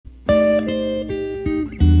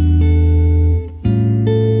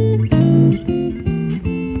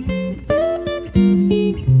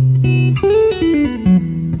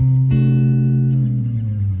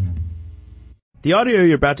The audio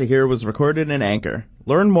you're about to hear was recorded in Anchor.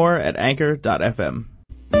 Learn more at anchor.fm.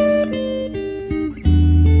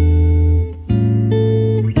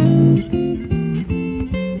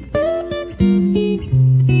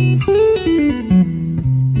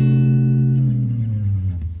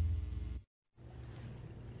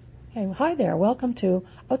 Hey, hi there. Welcome to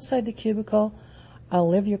Outside the Cubicle, I'll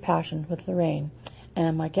Live Your Passion with Lorraine.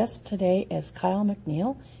 And my guest today is Kyle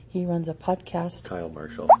McNeil. He runs a podcast. Kyle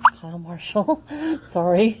Marshall.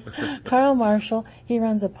 Sorry. Kyle Marshall. He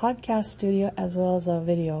runs a podcast studio as well as a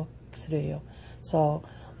video studio. So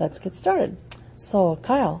let's get started. So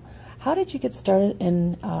Kyle, how did you get started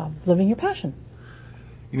in living your passion?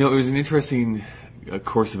 You know, it was an interesting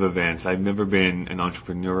course of events. I've never been an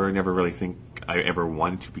entrepreneur. Never really think I ever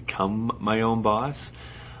wanted to become my own boss.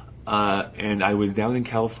 And I was down in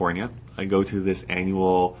California. I go to this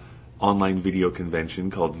annual online video convention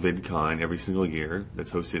called VidCon every single year that's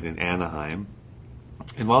hosted in Anaheim.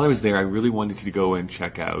 And while I was there, I really wanted to go and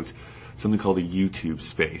check out something called a YouTube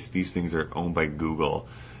space. These things are owned by Google,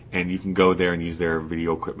 and you can go there and use their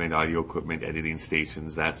video equipment, audio equipment, editing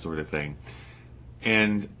stations, that sort of thing.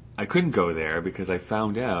 And I couldn't go there because I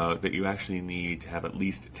found out that you actually need to have at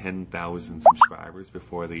least 10,000 subscribers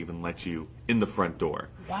before they even let you in the front door.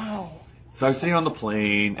 Wow. So I was sitting on the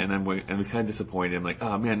plane, and I was kind of disappointed. I'm like,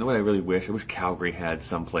 oh man, what I really wish Calgary had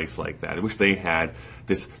some place like that. I wish they had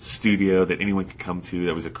this studio that anyone could come to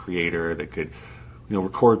that was a creator that could,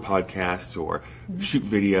 record podcasts or shoot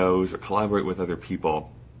videos or collaborate with other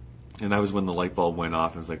people. And that was when the light bulb went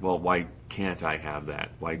off. I was like, well, why can't I have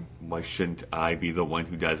that? Why shouldn't I be the one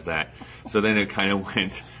who does that? So then it kind of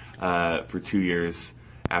went for 2 years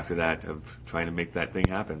after that of trying to make that thing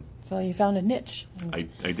happen. So you found a niche. I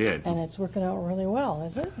did. And it's working out really well,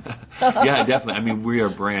 is it? Yeah, definitely. I mean, we are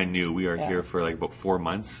brand new. We are here for like about 4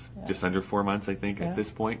 months, just under 4 months, I think, at this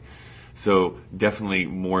point. So definitely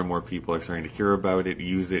more and more people are starting to hear about it,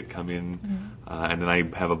 use it, come in. And then I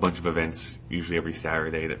have a bunch of events, usually every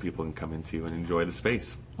Saturday, that people can come into and enjoy the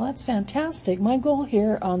space. Well, that's fantastic. My goal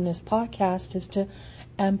here on this podcast is to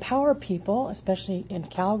empower people, especially in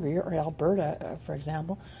Calgary or Alberta, for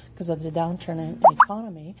example, because of the downturn in the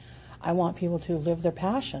economy. I want people to live their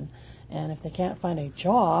passion. And if they can't find a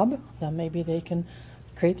job, then maybe they can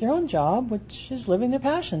create their own job, which is living their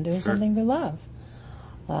passion, doing something they love.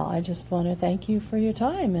 Well, I just want to thank you for your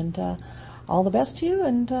time, and all the best to you,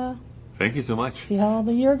 and thank you so much. See how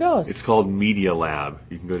the year goes. It's called Media Lab.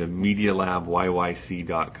 You can go to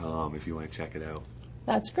MediaLabYYC.com if you want to check it out.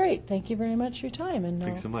 That's great. Thank you very much for your time, and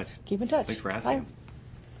thanks so much. Keep in touch. Thanks for asking. Bye.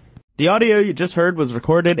 The audio you just heard was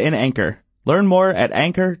recorded in Anchor. Learn more at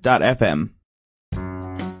anchor.fm.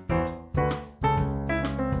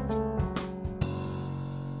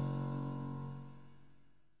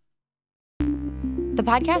 The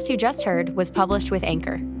podcast you just heard was published with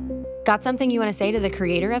Anchor. Got something you want to say to the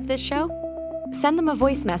creator of this show? Send them a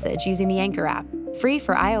voice message using the Anchor app, free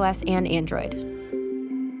for iOS and Android.